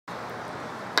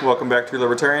Welcome back to your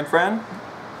Libertarian friend.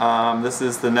 This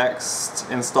is the next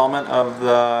installment of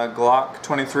the Glock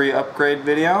 23 upgrade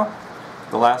video.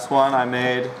 The last one I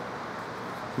made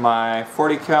my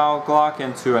 40 cal Glock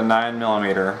into a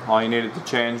 9mm. All you needed to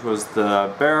change was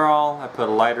the barrel. I put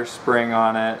a lighter spring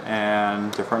on it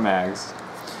and different mags.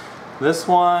 This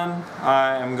one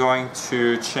I am going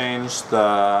to change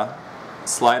the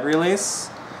slide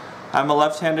release. I'm a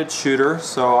left-handed shooter,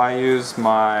 so I use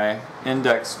my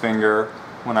index finger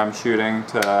when I'm shooting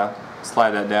to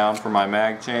slide that down for my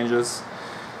mag changes.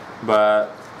 But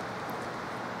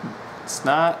it's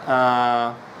not,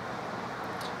 I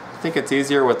think it's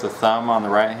easier with the thumb on the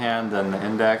right hand than the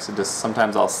index. It just,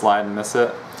 sometimes I'll slide and miss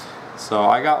it. So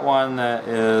I got one that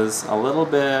is a little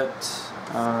bit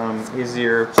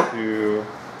easier to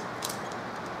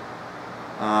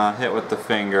hit with the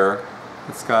finger.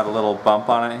 It's got a little bump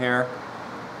on it here.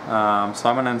 So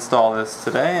I'm going to install this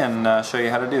today and show you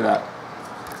how to do that.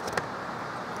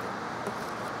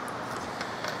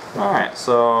 Alright,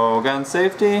 so gun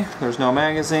safety, there's no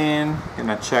magazine.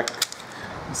 Gonna check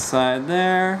the side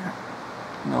there.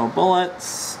 No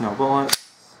bullets, no bullets.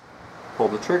 Pull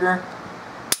the trigger.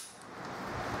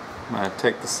 I'm gonna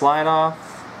take the slide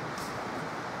off.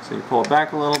 So you pull it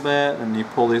back a little bit and you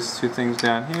pull these two things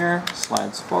down here,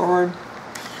 slides forward.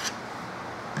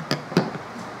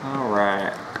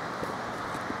 Alright.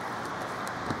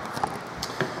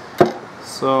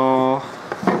 So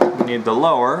we need the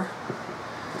lower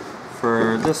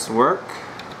for this work.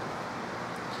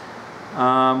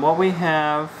 What we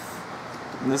have,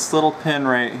 this little pin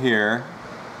right here,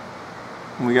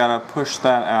 we gotta push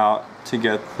that out to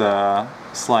get the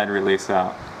slide release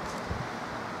out.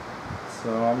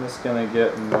 So I'm just gonna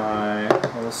get my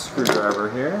little screwdriver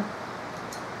here.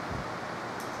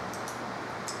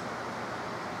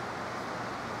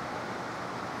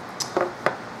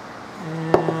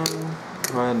 And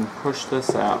go ahead and push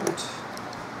this out.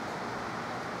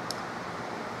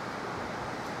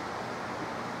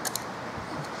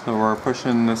 So we're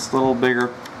pushing this little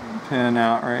bigger pin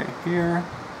out right here.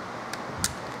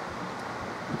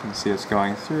 You can see it's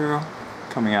going through,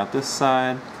 coming out this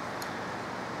side.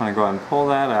 I'm going to go ahead and pull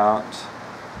that out.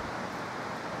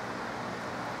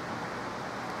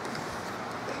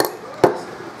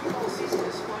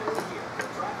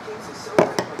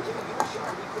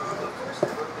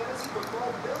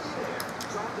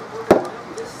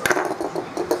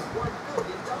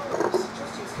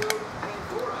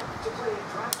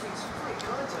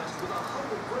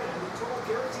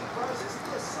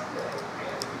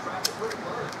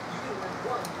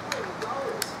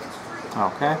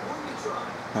 Okay,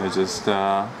 I was just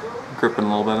gripping a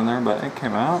little bit in there, but it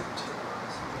came out.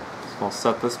 So we'll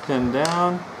set this pin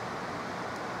down.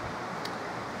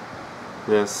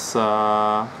 This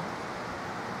slide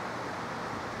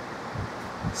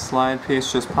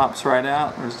piece just pops right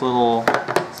out. There's a little,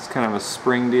 it's kind of a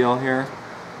spring deal here.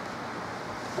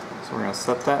 So we're going to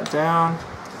set that down.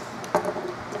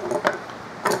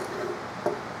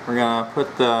 We're going to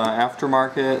put the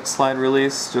aftermarket slide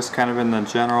release just kind of in the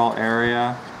general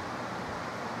area.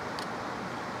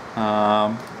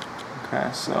 Okay,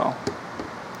 so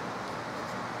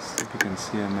let's see if you can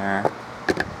see in there.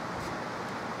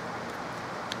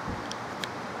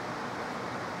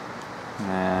 And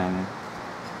then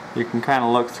you can kind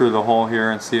of look through the hole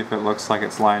here and see if it looks like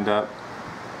it's lined up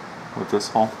with this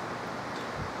hole.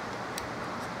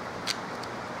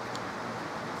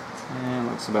 And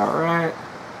looks about right.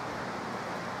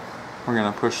 We're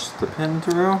going to push the pin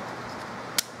through,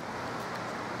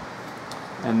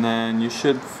 and then you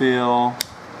should feel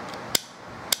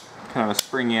kind of a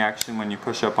springy action when you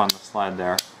push up on the slide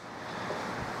there.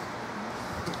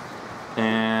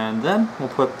 And then we'll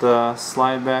put the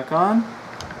slide back on.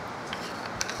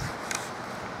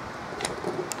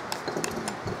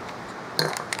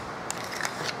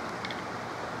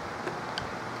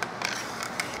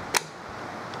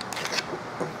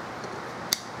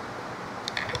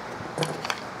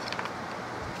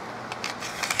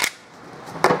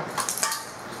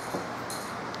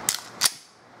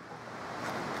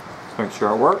 Make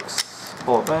sure it works.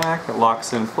 Pull it back, it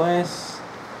locks in place.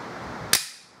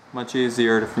 Much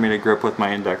easier for me to grip with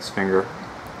my index finger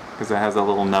because it has a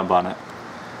little nub on it.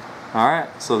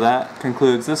 Alright, so that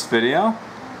concludes this video.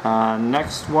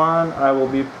 Next one I will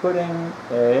be putting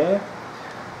a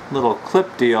little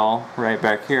clip deal right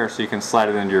back here so you can slide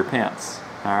it into your pants.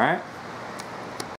 Alright?